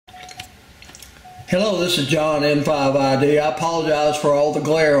Hello, this is John N5ID. I apologize for all the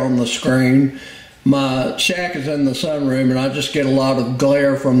glare on the screen. My shack is in the sunroom and I just get a lot of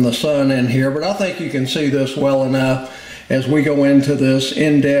glare from the sun in here, but I think you can see this well enough as we go into this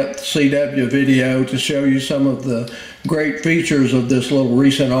in-depth CW video to show you some of the great features of this little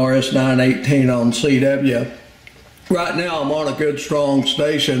recent RS-918 on CW. Right now I'm on a good strong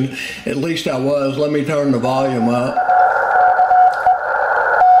station, at least I was. Let me turn the volume up.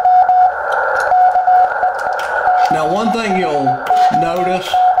 Now one thing you'll notice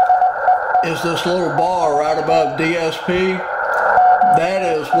is this little bar right above DSP.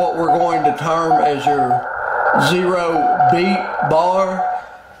 That is what we're going to term as your 0 beat bar.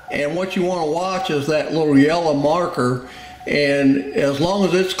 And what you want to watch is that little yellow marker. And as long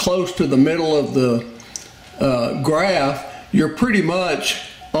as it's close to the middle of the graph, you're pretty much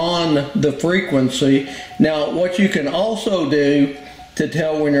on the frequency. Now what you can also do to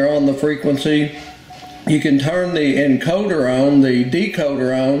tell when you're on the frequency, you can turn the encoder on, the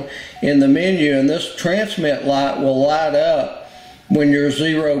decoder on in the menu, and this transmit light will light up when you're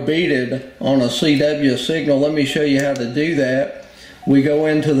 0 beated on a CW signal. Let me show you how to do that. We go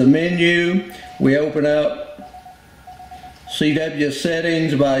into the menu, we open up CW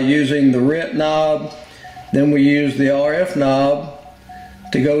settings by using the RIT knob, then we use the RF knob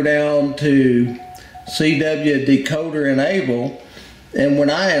to go down to CW decoder enable. And when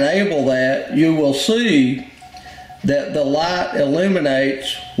I enable that, you will see that the light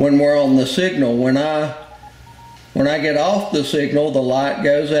illuminates when we're on the signal. When I get off the signal, the light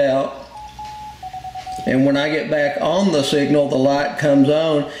goes out. And when I get back on the signal, the light comes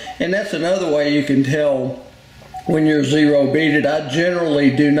on. And that's another way you can tell when you're 0 beated. I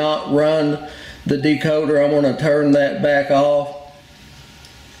generally do not run the decoder. I'm going to turn that back off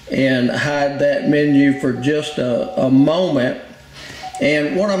and hide that menu for just a moment.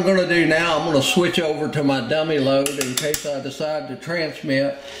 And what I'm going to do now, I'm going to switch over to my dummy load in case I decide to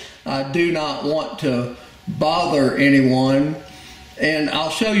transmit. I do not want to bother anyone. And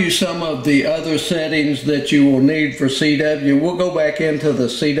I'll show you some of the other settings that you will need for CW. We'll go back into the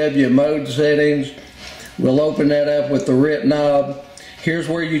CW mode settings. We'll open that up with the RIT knob. Here's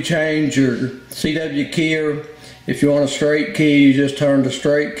where you change your CW keyer. If you want a straight key, you just turn to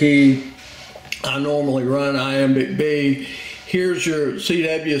straight key. I normally run iambic B. Here's your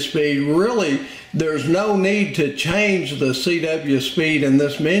CW speed. Really, there's no need to change the CW speed in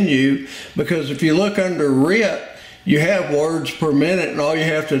this menu, because if you look under RIT, you have words per minute, and all you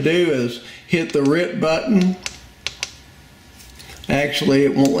have to do is hit the RIT button. Actually,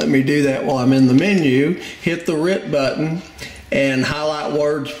 it won't let me do that while I'm in the menu. Hit the RIT button and highlight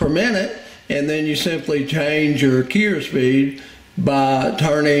words per minute, and then you simply change your keyer speed by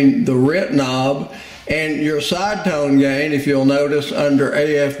turning the RIT knob. And your side tone gain, if you'll notice under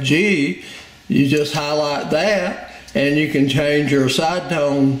AFG, you just highlight that and you can change your side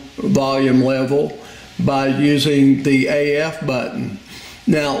tone volume level by using the AF button.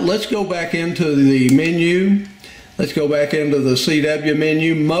 Now let's go back into the menu. Let's go back into the CW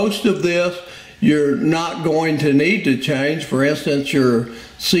menu. Most of this you're not going to need to change. For instance, your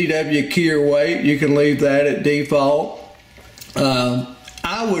CW keyer weight, you can leave that at default.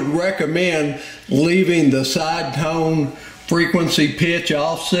 I would recommend leaving the side tone frequency pitch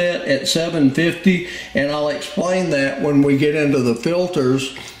offset at 750, and I'll explain that when we get into the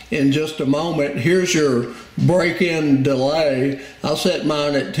filters in just a moment. Here's your break-in delay. I'll set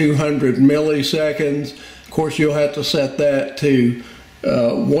mine at 200 milliseconds. Of course, you'll have to set that to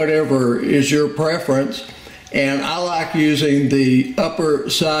whatever is your preference. And I like using the upper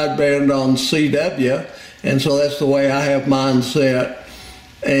sideband on CW, and so that's the way I have mine set.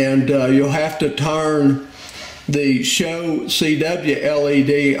 And you'll have to turn the show CW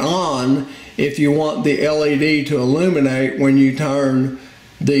LED on if you want the LED to illuminate when you turn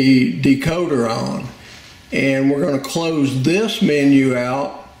the decoder on. And we're going to close this menu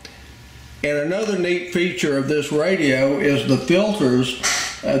out. And another neat feature of this radio is the filters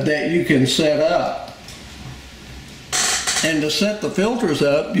that you can set up. And to set the filters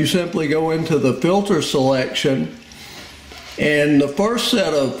up, you simply go into the filter selection. And the first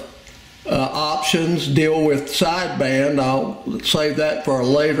set of options deal with sideband. I'll save that for a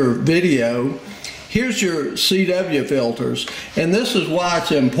later video. Here's your CW filters. And this is why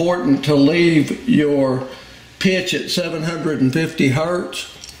it's important to leave your pitch at 750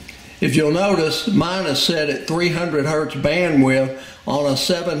 hertz. If you'll notice, mine is set at 300 hertz bandwidth on a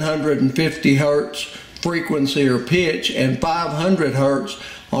 750 hertz frequency or pitch, and 500 hertz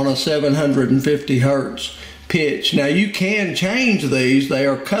on a 750 hertz pitch. Now you can change these, they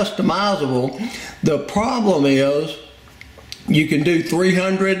are customizable. The problem is You can do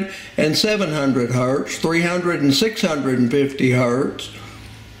 300 and 700 hertz, 300 and 650 hertz.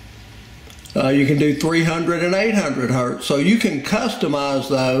 You can do 300 and 800 hertz. So you can customize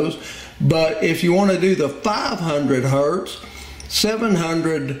those, but if you want to do the 500 hertz,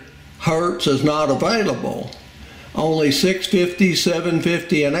 700 hertz is not available. Only 650,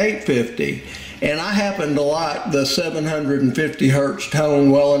 750, and 850. And I happen to like the 750 hertz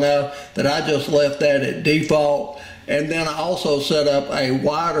tone well enough that I just left that at default. And then I also set up a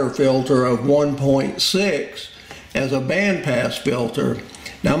wider filter of 1.6 as a bandpass filter.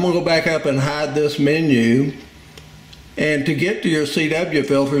 Now I'm going to go back up and hide this menu. And to get to your CW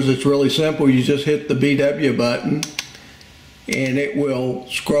filters, it's really simple. You just hit the BW button and it will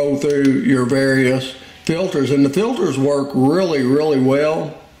scroll through your various filters. And the filters work really, really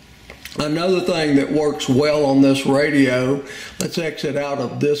well. Another thing that works well on this radio, let's exit out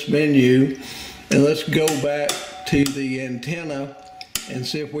of this menu and let's go back to the antenna and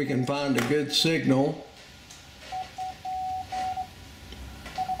see if we can find a good signal.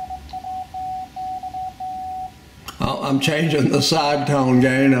 Oh, I'm changing the side tone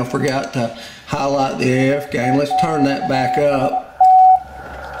gain. I forgot to highlight the AF gain. Let's turn that back up.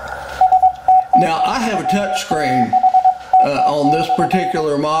 Now I have a touch screen on this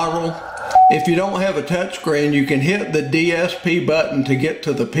particular model. If you don't have a touch screen, you can hit the DSP button to get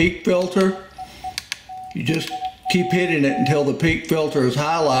to the peak filter. You just keep hitting it until the peak filter is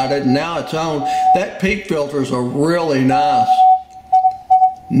highlighted, and now it's on. That peak filter is a really nice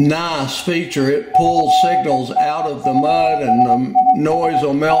feature. It pulls signals out of the mud and the noise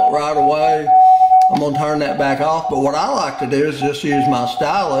will melt right away. I'm going to turn that back off, but what I like to do is just use my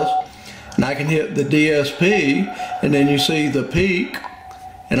stylus, and I can hit the DSP, and then you see the peak,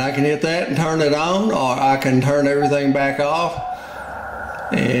 and I can hit that and turn it on, or I can turn everything back off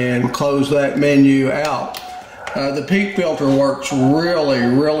and close that menu out. The peak filter works really,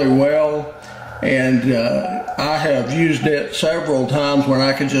 really well, and I have used it several times when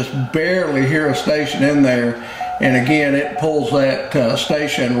I could just barely hear a station in there, and again it pulls that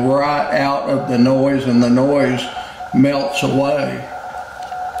station right out of the noise and the noise melts away.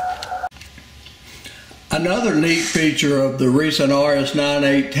 Another neat feature of the recent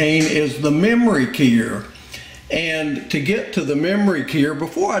RS-918 is the memory keyer. And to get to the memory keyer,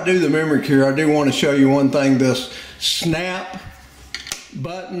 before I do the memory keyer, I do want to show you one thing. This snap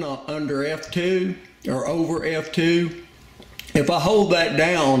button under F2 or over F2, if I hold that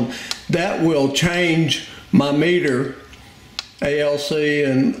down, that will change my meter, ALC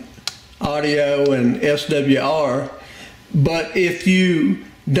and audio and SWR. But if you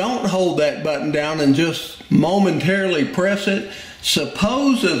don't hold that button down and just momentarily press it,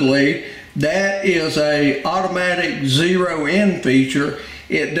 supposedly that is a automatic zero in feature.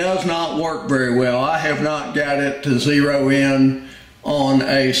 It does not work very well. I have not got it to zero in on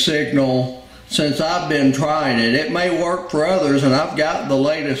a signal since I've been trying it. It may work for others, and I've got the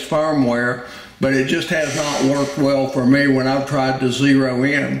latest firmware, but it just has not worked well for me when I've tried to zero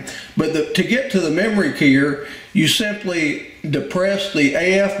in. But to get to the memory keyer, you simply depress the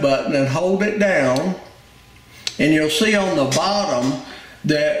AF button and hold it down, and you'll see on the bottom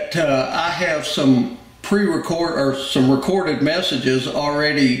that I have some recorded messages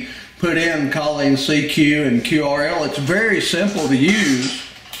already put in calling CQ and QRL. It's very simple to use.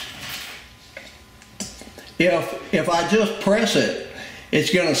 If I just press it,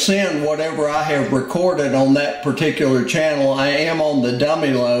 it's going to send whatever I have recorded on that particular channel. I am on the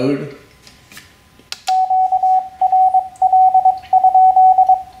dummy load.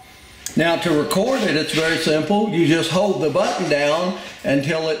 Now to record it, it's very simple. You just hold the button down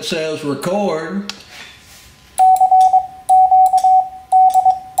until it says record.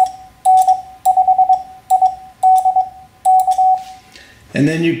 And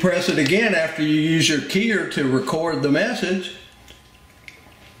then you press it again after you use your keyer to record the message.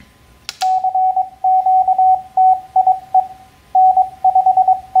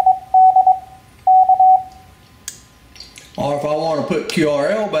 Or if I want to put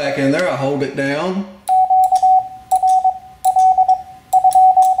QRL back in there, I hold it down.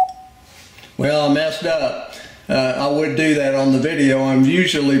 Well, I messed up. I would do that on the video. I'm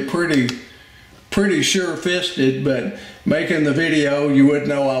usually pretty sure-fisted, but making the video, you would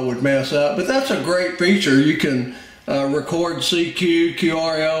know I would mess up. But that's a great feature. You can record CQ,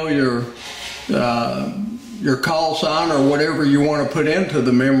 QRL, your call sign, or whatever you want to put into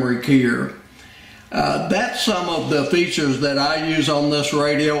the memory keyer. That's some of the features that I use on this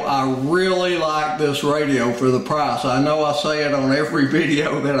radio. I really like this radio for the price. I know I say it on every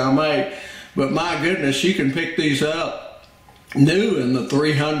video that I make, but my goodness, you can pick these up new in the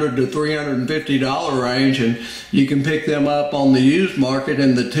 $300 to $350 range, and you can pick them up on the used market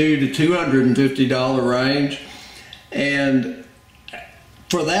in the $200 to $250 range. And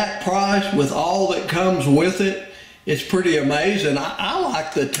for that price, with all that comes with it, it's pretty amazing. I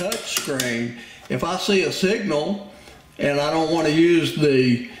like the touch screen. If I see a signal and I don't want to use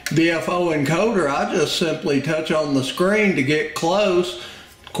the VFO encoder, I just simply touch on the screen to get close.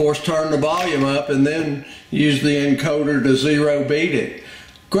 Of course, turn the volume up and then use the encoder to zero beat it.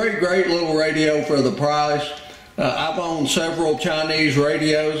 Great little radio for the price. I've owned several Chinese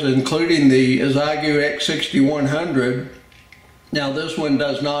radios, including the Xiegu X6100. Now, this one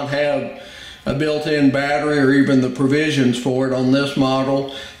does not have a built-in battery or even the provisions for it on this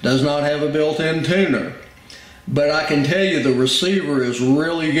model. Does not have a built-in tuner. But I can tell you the receiver is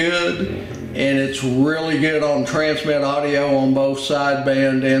really good, and it's really good on transmit audio on both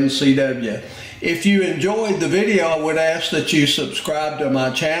sideband and CW. If you enjoyed the video, I would ask that you subscribe to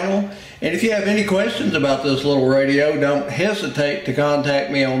my channel. And if you have any questions about this little radio, don't hesitate to contact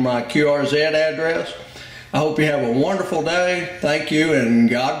me on my QRZ address. I hope you have a wonderful day. Thank you, and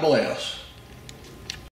God bless.